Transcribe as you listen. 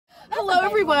Hello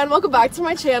everyone, welcome back to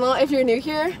my channel. If you're new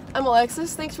here, I'm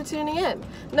Alexis. Thanks for tuning in.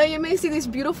 Now you may see these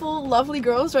beautiful, lovely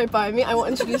girls right by me. I will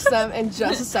introduce them in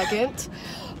just a second.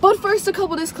 But first, a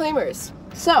couple disclaimers.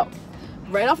 So,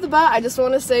 right off the bat, I just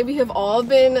want to say we have all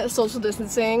been social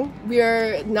distancing. We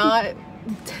are not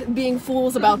being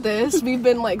fools about this. We've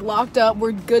been like locked up.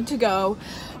 We're good to go.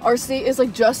 Our state is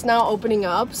like just now opening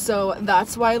up, so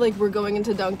that's why like we're going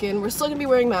into Dunkin. We're still gonna be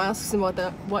wearing masks and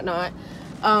whatnot.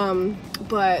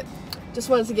 But just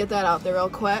wanted to get that out there real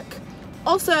quick.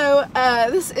 Also,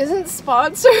 this isn't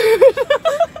sponsored,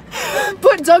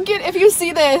 but Dunkin, if you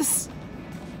see this,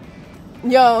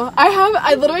 yo,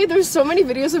 I literally, there's so many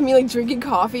videos of me like drinking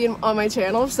coffee on my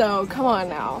channel, so come on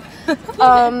now.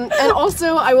 And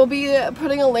also I will be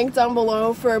putting a link down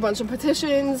below for a bunch of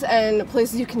petitions and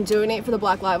places you can donate for the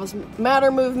Black Lives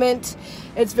Matter movement.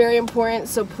 It's very important,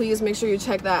 so please make sure you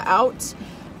check that out.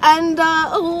 And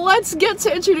let's get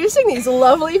to introducing these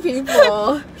lovely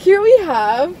people. Here we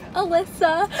have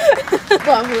Alyssa,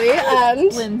 lovely,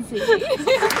 and Lindsay.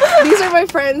 These are my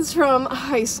friends from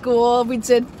high school. We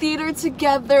did theater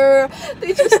together.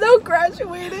 They just now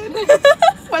graduated.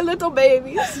 My little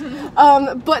babies.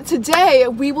 But today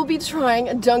we will be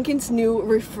trying Dunkin's new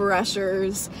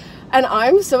refreshers. And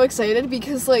I'm so excited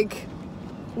because like,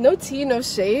 no tea, no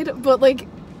shade, but like,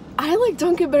 I like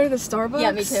Dunkin' better than Starbucks.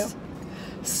 Yeah, me too.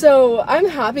 So I'm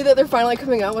happy that they're finally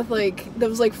coming out with like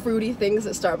those like fruity things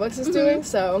that Starbucks is doing.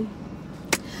 So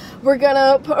we're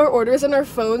gonna put our orders in our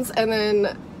phones and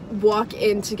then walk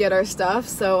in to get our stuff.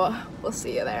 So we'll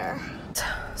see you there.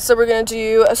 So we're gonna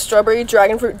do a strawberry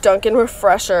dragon fruit Dunkin'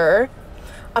 refresher.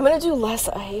 I'm gonna do less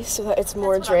ice so that it's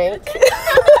more drink.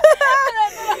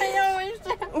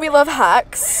 We love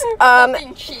hacks.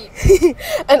 Cheap.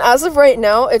 And as of right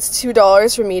now, it's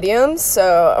 $2 for mediums,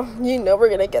 so you know we're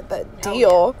gonna get that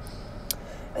deal.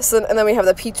 So, and then we have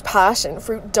the peach passion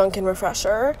fruit Dunkin'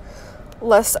 refresher.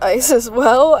 Less ice as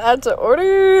well. Add to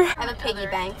order. I have a piggy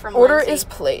bank from Order Lindsay. is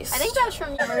placed. I think that's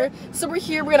from you. So we're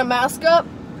here, we're gonna mask up.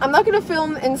 I'm not gonna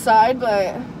film inside,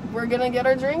 but we're gonna get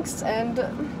our drinks and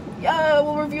yeah,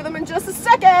 we'll review them in just a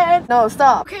second. No,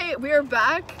 stop. Okay, we are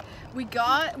back.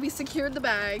 We secured the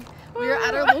bag. We are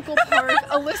at our local park.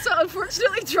 Alyssa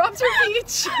unfortunately dropped her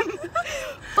peach.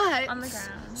 But On the ground.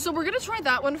 so we're gonna try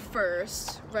that one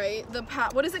first, right? The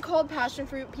what is it called? Passion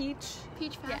fruit peach?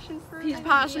 Peach passion fruit. Peach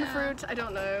passion fruit. I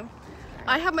don't know.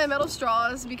 I have my metal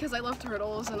straws because I love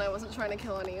turtles and I wasn't trying to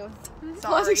kill any with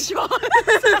plastic straws.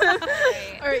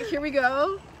 All right, here we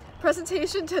go.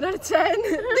 Presentation 10 out of 10.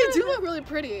 They do look really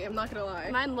pretty, I'm not gonna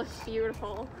lie. Mine looks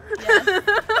beautiful. Yes.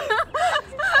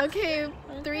 Okay,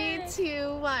 3,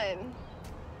 2, 1.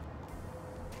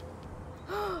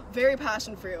 Very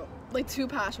passion fruit. Like 2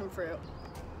 passion fruit.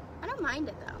 I don't mind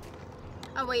it though.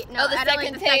 Oh wait, no, Oh, the I don't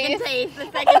like the second second taste.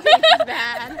 The second taste is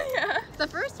bad. Yeah. The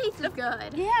first taste is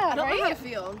good. Yeah, I don't know how right? to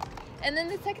feel. And then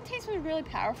the second taste was really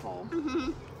powerful.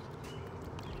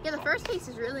 Yeah, the first taste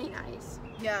is really nice.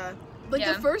 Yeah. Like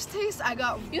Yeah. the first taste I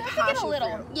got You have to get a passion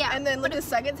little. fruit. Yeah, And then like the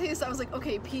second taste I was like,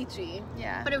 okay, peachy.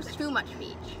 Yeah. but it was too much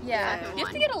peach. Yeah. The second You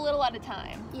have to one. get a little at a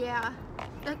time. Yeah,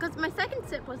 because my second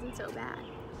sip wasn't so bad.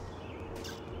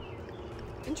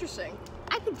 Interesting.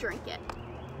 I could drink it.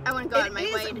 I wouldn't go out of my way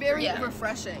It to is very drink it.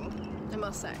 refreshing, I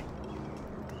must say.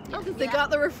 Oh, They yeah. got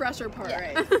the refresher part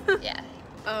Yeah. right.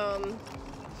 Yeah.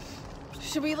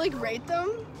 Should we like rate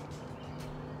them?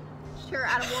 Sure,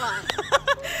 out of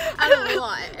what? Out of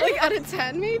what? Like out of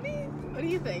 10 maybe? What do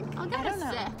you think? I'll give I it a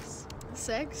don't know. 6.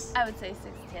 6? I would say 6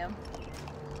 too.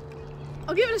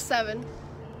 I'll give it a 7.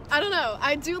 I don't know.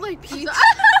 I do like peach,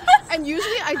 and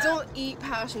usually I don't eat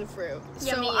passion fruit,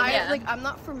 Yeah, so me either. I'm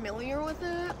not familiar with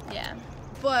it. Yeah.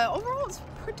 But overall, it's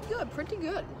pretty good. Pretty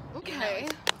good. Okay.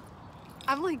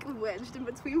 I'm like wedged in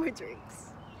between my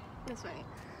drinks. That's funny.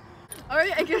 All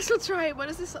right, I guess we'll try. What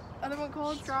is this other one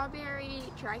called? Strawberry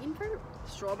dragon fruit?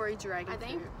 Strawberry dragon I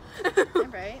think. fruit. All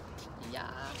right. Yeah.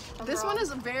 This one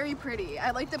is very pretty.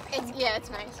 I like the pink. It's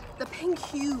nice. The pink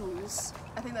hues.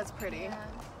 I think that's pretty. Yeah.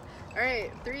 All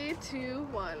right, 3, 2,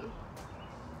 1.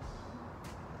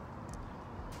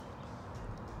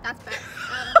 That's better.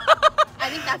 I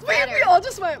think that's Wait, better. we all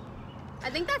just went. I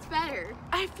think that's better.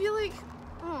 I feel like,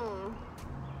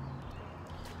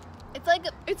 It's like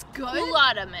a it's good.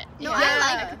 Culotta mint. No,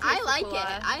 Yeah. I like it.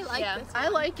 Cola. I like Yeah. this I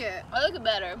one. like it. I like it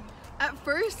better. At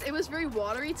first, it was very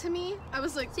watery to me. I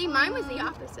was like, See, mine was the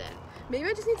opposite. Maybe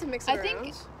I just need to mix it I think-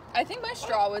 around. I think my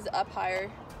straw was up higher.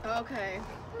 Okay.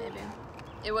 Maybe.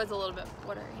 It was a little bit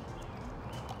watery.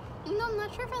 No, I'm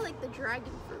not sure if I like the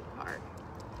dragon fruit part.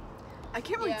 I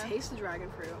can't really Yeah. taste the dragon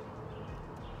fruit.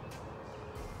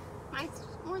 Mine's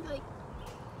more like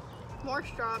more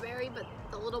strawberry, but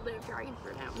with a little bit of dragon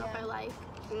fruit. I don't know if I like.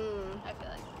 I feel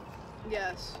like.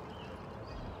 Yes.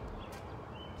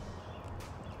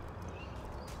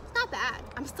 It's not bad.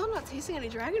 I'm still not tasting any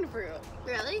dragon fruit.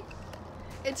 Really?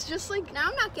 It's just like, Now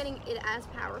I'm not getting it as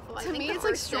powerful. I to think me the it's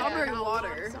like first day I strawberry got a lot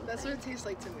of water. something. That's what it tastes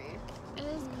like to me. It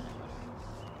is.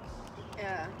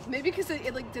 Yeah. Maybe because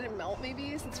it like didn't melt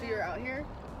maybe since we were out here.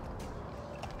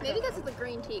 Maybe because of the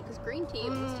green tea, because green tea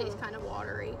almost tastes kind of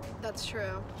watery. That's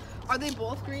true. Are they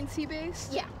both green tea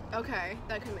based? Yeah. Okay,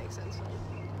 that could make sense.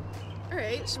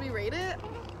 Alright, should we rate it?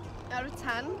 Out of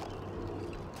 10?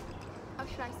 Oh,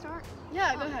 should I start?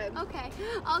 Yeah, go ahead. Okay.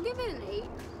 I'll give it an 8.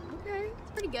 Okay.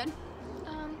 It's pretty good.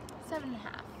 7.5.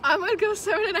 I'm gonna go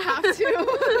 7.5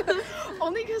 too.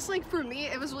 Only because like for me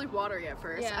it was really watery at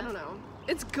first. Yeah. I don't know.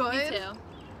 It's good. Me too.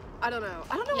 I don't know.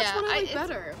 I don't know which Yeah, one I like it's-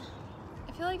 better.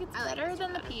 I feel like it's I like better it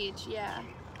than the too. peach, yeah.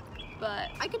 But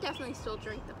I could definitely still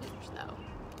drink the peach though.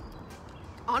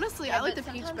 Honestly, Yeah, I like the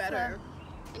but peach sometimes better.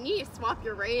 And you need to swap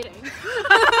your rating.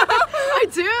 I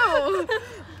do.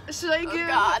 Should I give?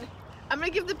 God. I'm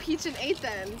gonna give the peach an 8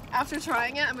 then. After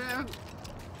trying it, I'm gonna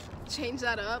change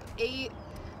that up. 8,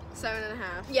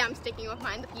 7.5. Yeah, I'm sticking with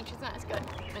mine. The peach is not as good.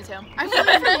 me too. I feel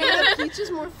like for me the peach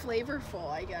is more flavorful,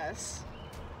 I guess.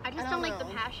 I just I don't don't like the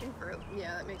know. passion fruit.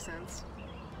 Yeah, that makes sense.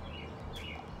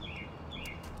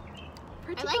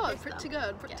 Pretty I like good, this, pretty though.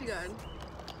 good, pretty Yes. good.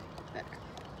 Better.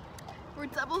 We're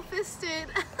double fisted,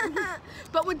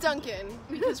 but with Dunkin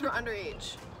because we're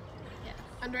underage. Yeah.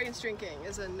 Underage drinking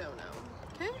is a no-no.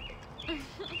 Okay.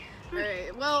 All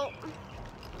right. Well.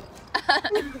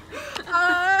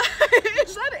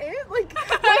 Is that it? Like,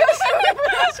 what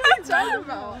else are we talking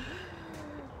about?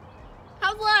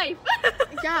 How's life?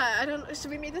 Yeah, I don't. Should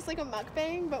we make this like a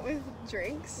mukbang but with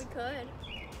drinks? We could.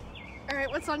 All right.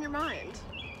 What's on your mind?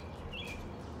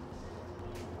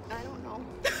 I don't know.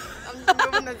 I'm just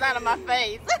moving this out of my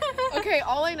face. Okay.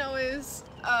 All I know is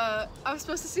I was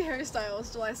supposed to see Harry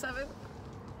Styles July 7th,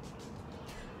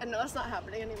 and no, that's not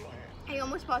happening anymore. I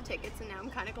almost bought tickets and now I'm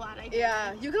kind of glad I did.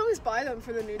 Yeah, you can always buy them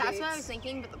for the new That's dates. what I was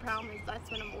thinking, but the problem is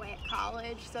that's when I'm away at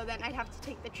college, so then I'd have to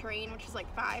take the train, which is like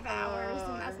 5 hours,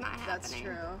 and that's not happening. That's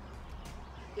true.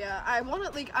 Yeah, I want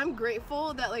to, like, I'm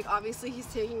grateful that, like, obviously he's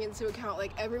taking into account,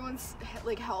 like, everyone's,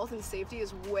 like, health and safety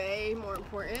is way more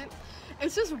important.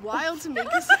 It's just wild to me,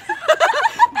 because,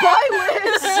 bye,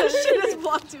 Liz! She just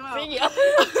blocked you out.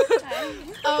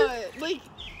 Like,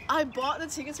 I bought the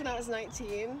tickets when I was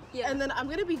 19, Yeah. and then I'm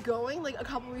going to be going, like, a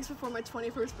couple weeks before my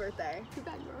 21st birthday. Too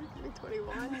bad you're only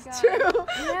 21. Oh my It's God. true.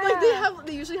 Yeah. Like,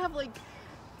 they usually have, like,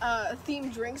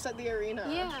 themed drinks at the arena.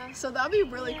 Yeah. So that'd be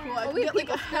really cool. I Well, could we get, like,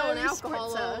 people a spilling Harry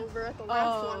alcohol spritzer. over at the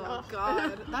last one. Oh, Ugh.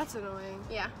 God. That's annoying.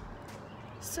 Yeah.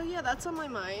 So yeah, that's on my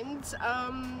mind.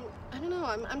 I don't know.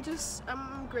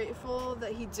 I'm grateful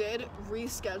that he did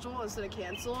reschedule instead of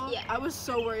cancel. Yeah. I was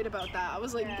so worried about that. I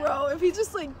was like, Yeah. bro, if he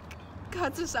just like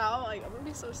cuts us out, like I'm gonna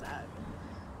be so sad.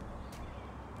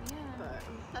 Yeah. But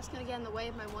That's gonna get in the way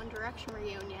of my One Direction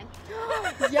reunion.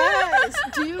 yes.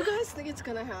 Do you guys think it's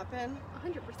gonna happen?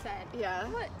 100%. Yeah.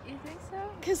 What? You think so?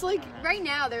 Cause like Right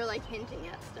now, they're like hinting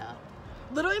at stuff.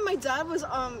 literally, my dad was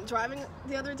driving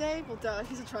the other day. Well, duh,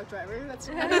 he's a truck driver. That's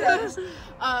what he does.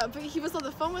 But he was on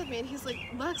the phone with me, and he's like,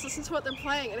 "Lex, listen to what they're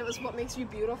playing," and it was "What Makes You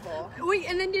Beautiful." Wait,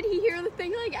 and then did he hear the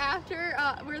thing like after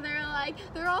where they're like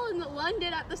they're all in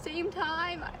London at the same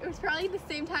time? It was probably the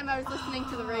same time I was listening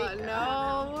to the radio.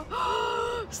 No.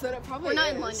 So then it probably We're not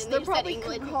is. in London, they They're just said probably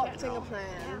England in concocting a general.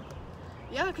 plan.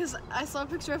 Yeah, because I saw a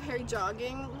picture of Harry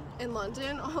jogging in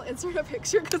London. I'll insert a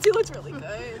picture because he looked really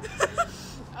good.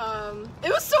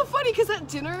 It was so funny because at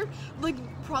dinner, like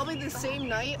probably the same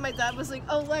night, my dad was like,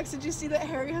 "Oh, Lex, did you see that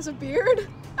Harry has a beard?"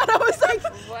 And I was like,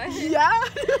 What? "Yeah."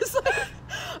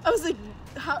 I was like,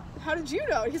 how did you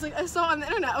know? He's like, "I saw it on the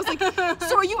internet." I was like,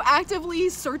 "So are you actively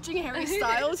searching Harry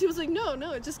Styles?" He was like, no,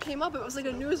 it just came up. It was like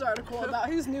a news article about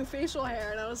his new facial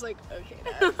hair." And I was like, okay,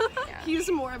 Dad. Yeah. He's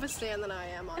more of a stan than I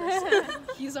am, honestly.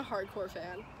 He's a hardcore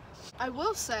fan. I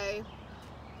will say,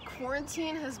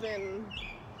 quarantine has been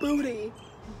booty,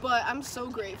 but I'm so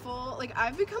grateful. Like,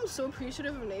 I've become so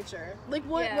appreciative of nature. Like,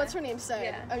 Yeah. what's her name said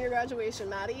Yeah. on your graduation,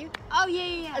 Maddie? Oh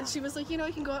yeah. And she was like, you know,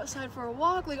 you can go outside for a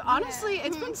walk. Like, honestly,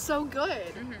 it's been so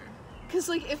good. Because,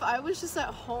 like, if I was just at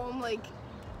home, like,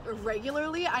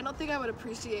 regularly, I don't think I would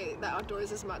appreciate the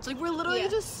outdoors as much. Like, we're literally Yeah.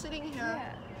 just sitting here.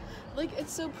 Yeah. Like,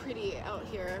 it's so pretty out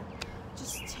here.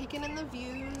 Just taking in the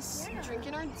views, Yeah.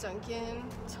 drinking our Dunkin,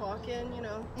 talking, you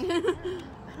know.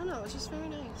 I don't know, it's just very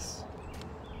nice.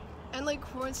 And, like,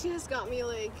 quarantine has got me,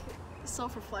 like,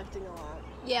 self-reflecting a lot.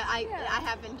 Yeah, I Yeah.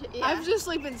 haven't. Yeah. I've just,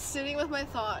 like, been sitting with my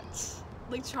thoughts,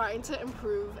 like, trying to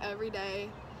improve every day.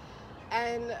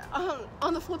 And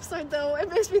on the flip side, though, it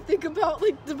makes me think about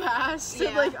like the past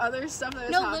and like other stuff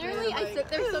that has happened. Literally, I sit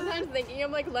there sometimes thinking,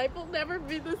 I'm like, life will never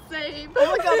be the same. Oh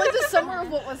my god, like the summer of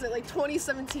what was it, like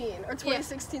 2017 or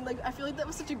 2016? Like I feel like that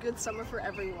was such a good summer for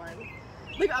everyone.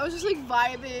 Like I was just like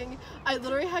vibing. I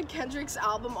literally had Kendrick's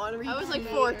album on repeat. I was like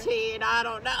 14. I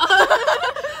don't know.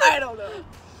 I don't know.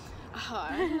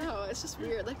 I don't know. It's just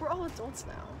weird. Like we're all adults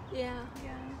now. Yeah.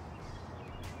 Yeah.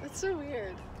 That's so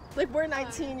weird. Like we're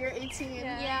 19, you're 18.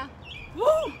 Yeah. Woo!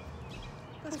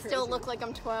 That's I crazy. still look like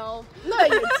I'm 12. No,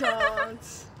 you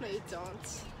don't. No, you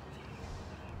don't.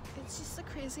 It's just a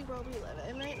crazy world we live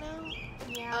in right now.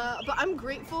 Yeah. But I'm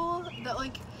grateful that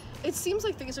like it seems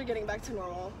like things are getting back to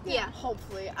normal. Yeah.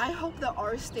 Hopefully. I hope that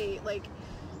our state like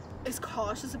is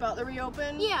cautious about the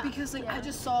reopen. Yeah. Because like I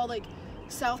just saw like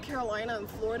South Carolina and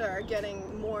Florida are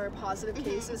getting more positive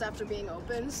cases after being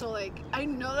open. So like I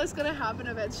know that's gonna happen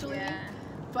eventually. Yeah.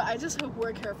 But I just hope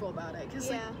we're careful about it. Cause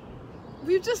like Yeah.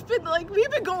 we've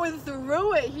been going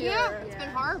through it here. Yeah. It's been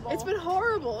horrible. It's been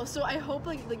horrible. So I hope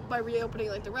like by reopening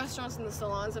like the restaurants and the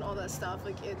salons and all that stuff,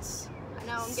 like it's I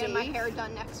know, I'm getting my safe. hair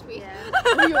done next week.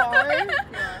 Yeah. you are?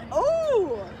 Yeah.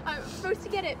 Oh! I'm supposed to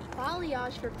get it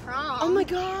balayage for prom. Oh my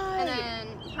god!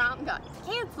 And then prom got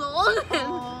canceled.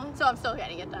 Aw. So I'm still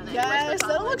getting it done. anyways Yes, for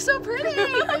that college. looks so pretty!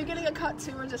 Are you getting a cut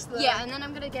too or just the Yeah, and then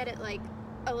I'm gonna get it like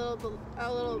a little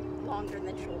longer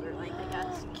than shoulder length, I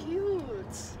guess. Cute.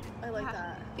 I like Yeah.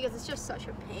 that. Because it's just such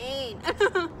a pain.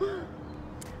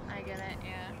 I get it.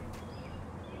 Yeah.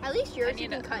 At least yours you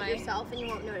need can cut my- yourself and you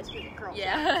won't notice because it curls.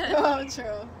 Yeah. Oh,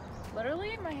 true.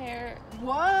 Literally, my hair.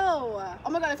 Whoa! Oh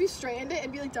my god, if you straightened it,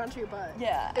 it'd be like down to your butt.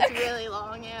 Yeah. It's really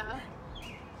long, yeah.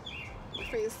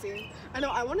 Crazy. I know,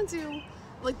 I want to do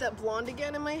like that blonde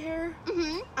again in my hair.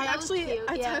 Mm-hmm. I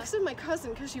texted my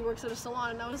cousin because she works at a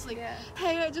salon and I was like, Yeah.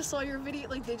 hey, I just saw your video,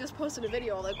 like they just posted a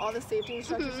video, like all the safety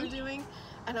instructors are doing,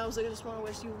 and I was like, I just want to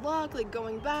wish you luck, like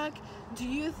going back. Do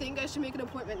you think I should make an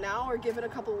appointment now or give it a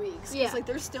couple weeks? Yeah. Because like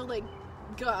they're still like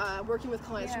working with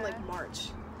clients from Yeah. like March.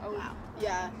 Oh. Wow.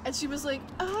 Yeah, and she was like,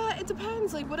 it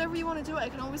depends, like whatever you want to do. I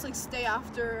can always like stay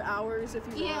after hours if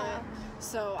you Yeah. want.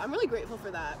 So I'm really grateful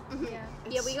for that. Mhm. Yeah.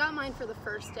 Yeah, we got mine for the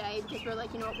first day because we're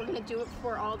like, you know what, we're gonna do it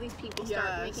before all these people start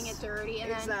Yes. making it dirty.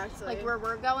 And Exactly. then, like where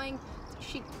we're going,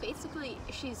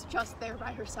 she's just there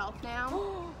by herself now.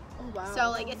 Oh wow. So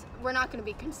like we're not gonna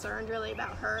be concerned really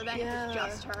about her then. Yeah. It's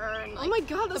just her. And, like, oh my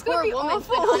god, that's the poor gonna be woman's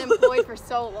awful. been unemployed for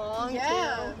so long.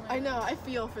 Yeah, Too. I know. I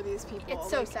feel for these people. It's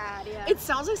so Like, sad. Yeah. It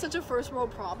sounds like such a first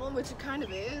world problem, which it kind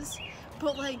of is,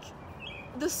 but like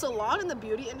the salon and the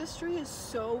beauty industry is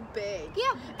so big.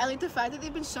 Yeah. And like the fact that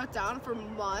they've been shut down for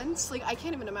months, like I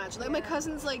can't even imagine. Like my Yeah.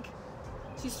 cousin's like,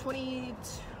 she's 22,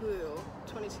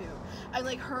 and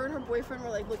like her and her boyfriend were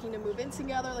like looking to move in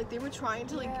together. Like they were trying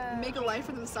to like Yeah. make a life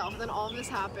for themselves, and then all of this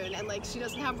happened, and like she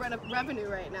doesn't have revenue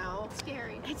right now.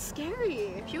 Scary. It's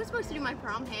scary. She was supposed to do my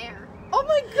prom hair. Oh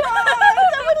my god,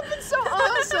 that would have been so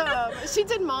awesome. She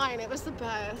did mine. It was the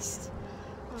best.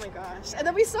 Oh my gosh. And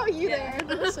then we saw you Yeah. there.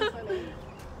 That was so funny.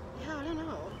 Yeah, I don't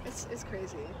know. It's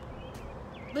crazy.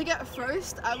 Like at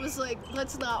first, I was like,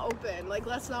 let's not open. Like,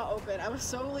 let's not open. I was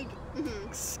so like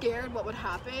scared what would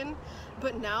happen.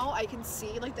 But now I can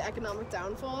see like the economic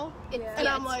downfall. It's, Yeah. And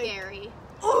yeah, I'm it's like- scary.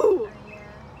 Oh! Yeah.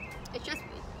 It's just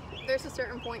there's a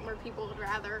certain point where people would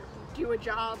rather do a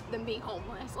job than be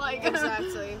homeless. Like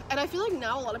Exactly. And I feel like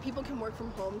now a lot of people can work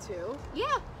from home too. yeah,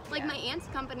 like Yeah. my aunt's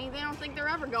company, they don't think they're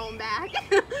ever going back.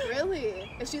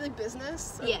 Really? Is she like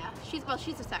business? Yeah, she's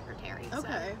a secretary. so.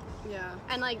 Okay. Yeah.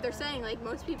 And like they're saying like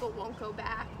most people won't go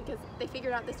back because they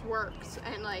figured out this works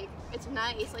and like it's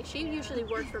nice. Like she usually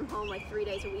works from home like 3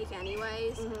 days a week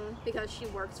anyways because she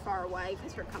works far away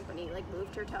because her company like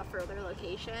moved her to a further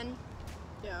location.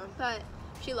 Yeah. But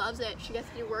she loves it. She gets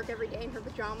to do work every day in her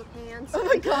pajama pants. Oh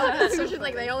my god, that's so She's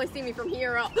like, funny. they only see me from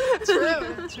here up.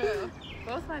 True, true.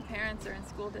 Both my parents are in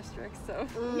school districts, so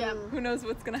Yeah. who knows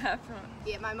what's gonna happen.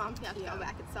 Yeah, my mom's gonna have to Yeah. go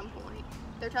back at some point.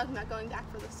 They're talking about going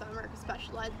back for the summer because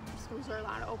special ed schools are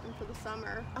allowed to open for the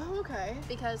summer Oh, okay.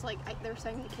 because like they're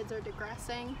saying the kids are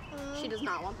digressing. She does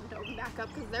not want them to open back up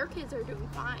because their kids are doing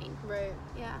fine. Right.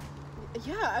 Yeah.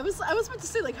 Yeah, I was about to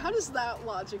say, like, how does that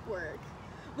logic work?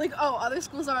 Like, oh, other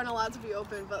schools aren't allowed to be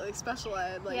open, but like special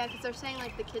ed, like Yeah, because they're saying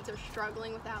like the kids are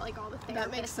struggling without like all the therapists that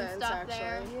makes sense and stuff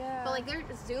there. actually. Yeah. But like they're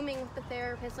zooming with the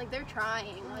therapists, like they're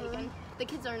trying, like and the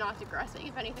kids are not digressing.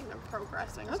 If anything, they're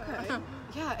progressing. so- Okay.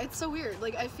 Yeah, it's so weird.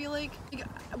 Like I feel like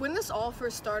when this all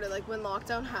first started, like when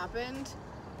lockdown happened,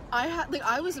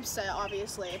 I was upset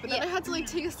obviously, but then Yeah. I had to like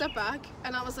take a step back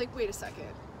and I was like, wait a second.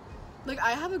 Like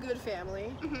I have a good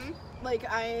family. Mhm. Like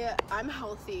I'm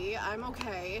healthy. I'm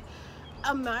okay.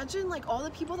 imagine like all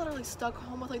the people that are like stuck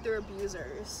home with like their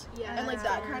abusers Yeah. and like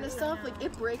that kind of stuff. Yeah. Like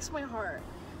it breaks my heart.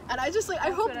 And I just like I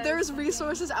That's hope what I was there's thinking.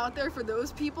 resources out there for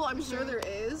those people. I'm sure there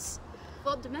is.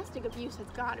 Well, domestic abuse has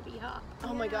got to be up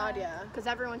Oh my god, yeah. because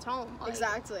everyone's home. Like,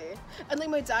 Exactly. And like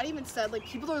my dad even said like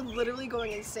people are literally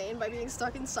going insane by being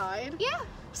stuck inside. Yeah.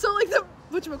 So like the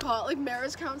whatchamacallit, like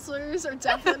marriage counselors are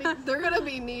definitely they're gonna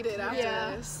be needed after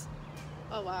Yeah. this.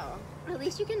 Oh wow. At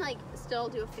least you can like still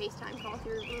do a FaceTime call with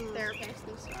your therapist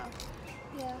and stuff.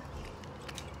 Yeah.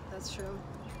 That's true.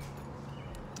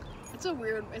 It's a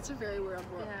very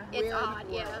weird world. Yeah. It's Weird odd,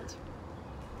 yeah. world.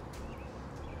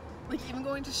 Like even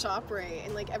going to ShopRite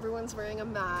and like everyone's wearing a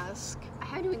mask. I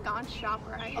haven't even gone to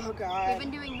ShopRite. Oh god. We've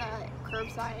been doing the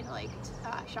curbside like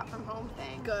shop from home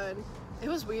thing. Good. It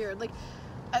was weird. Like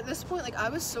at this point, like I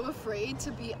was so afraid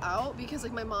to be out because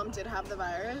like my mom did have the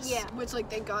virus. Yeah. Which like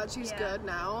thank God she's Yeah. good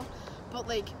now. But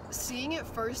like seeing it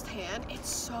firsthand, it's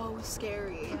so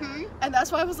scary. Mhm. And that's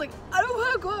why I was like, I don't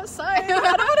want to go outside. I don't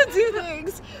want to do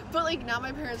things. But like now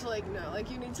my parents are like, no,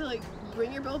 like you need to like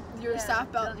bring your Yeah,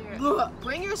 staff back, build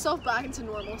bring yourself back into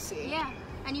normalcy. Yeah,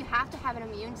 and you have to have an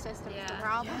immune system is the Yeah.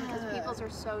 problem because Yeah. people's are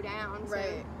so down. So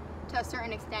Right. to a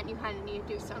certain extent, you kind of need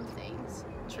to do some things.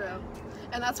 True.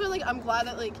 And that's why like I'm glad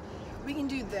that like we can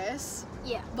do this.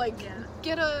 Yeah. Like Yeah.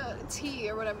 get a tea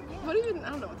or whatever. Yeah. What even I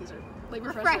don't know what these are. Like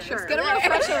Refresher. refreshers. Get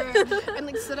a refresher and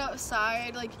like sit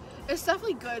outside. Like it's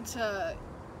definitely good to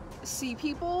see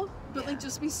people, but like Yeah.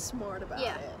 just be smart about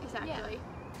Yeah, it. exactly.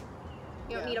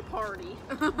 You don't Yeah. need a party.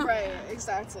 Right,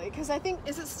 exactly. Because I think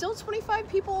is it still 25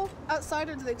 people outside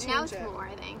or do they change Now it's it? more,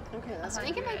 I think. Okay, that's I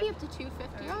think it might be up to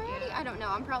 250 Yeah. already. I don't know.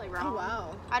 I'm probably wrong. Oh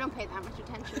wow. I don't pay that much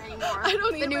attention anymore. I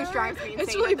don't The news either. drives me insane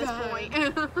It's really at this bad. point.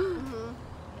 Mm-hmm.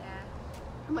 Yeah.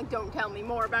 I'm like, don't tell me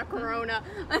more about Corona.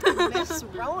 Miss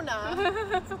Rona.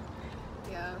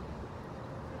 Yeah.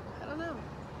 I don't know.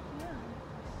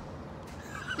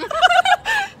 Yeah.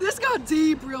 This got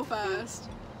deep real fast.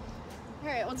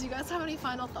 Alright, well do you guys have any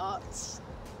final thoughts?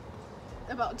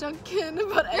 About Dunkin,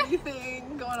 about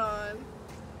anything going on?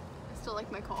 I still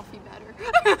like my coffee better.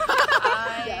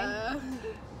 I Yeah.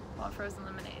 want frozen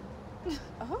lemonade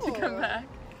Oh. to come back.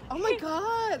 Oh my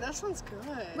god, that sounds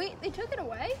good. Wait, they took it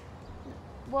away?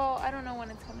 Well, I don't know when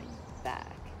it's coming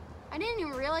back. I didn't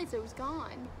even realize it was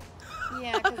gone.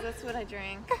 Yeah, because that's what I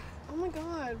drink. Oh my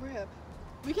god, rip.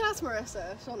 We can ask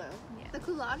Marissa, she'll know. The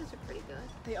culottes are pretty good.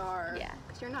 They are. Yeah.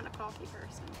 Because you're not a coffee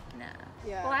person. No.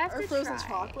 Yeah. Well, I have or to frozen try,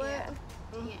 chocolate.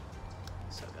 yeah. Mm. Yeah.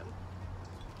 So good.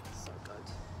 So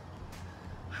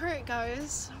good. Alright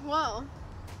guys, well,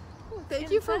 thank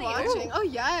getting you for sunny. watching. Ooh. Oh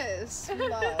yes, we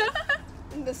love.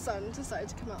 And the sun decided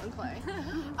to come out and play.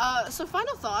 So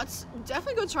final thoughts,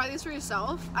 definitely go try these for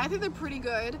yourself. I think they're pretty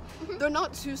good. They're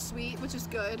not too sweet, which is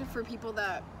good for people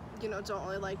that, you know, don't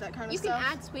really like that kind of You can stuff.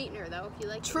 add sweetener though if you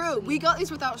like it True, sweet. we got these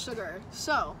without sugar.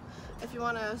 So, if you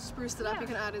want to spruce it up, Yeah. you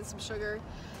can add in some sugar.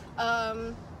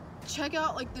 Check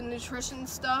out like the nutrition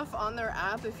stuff on their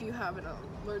app if you have an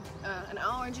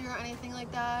allergy or anything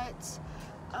like that.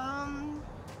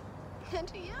 And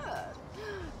yeah,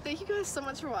 thank you guys so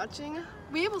much for watching.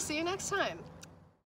 We will see you next time.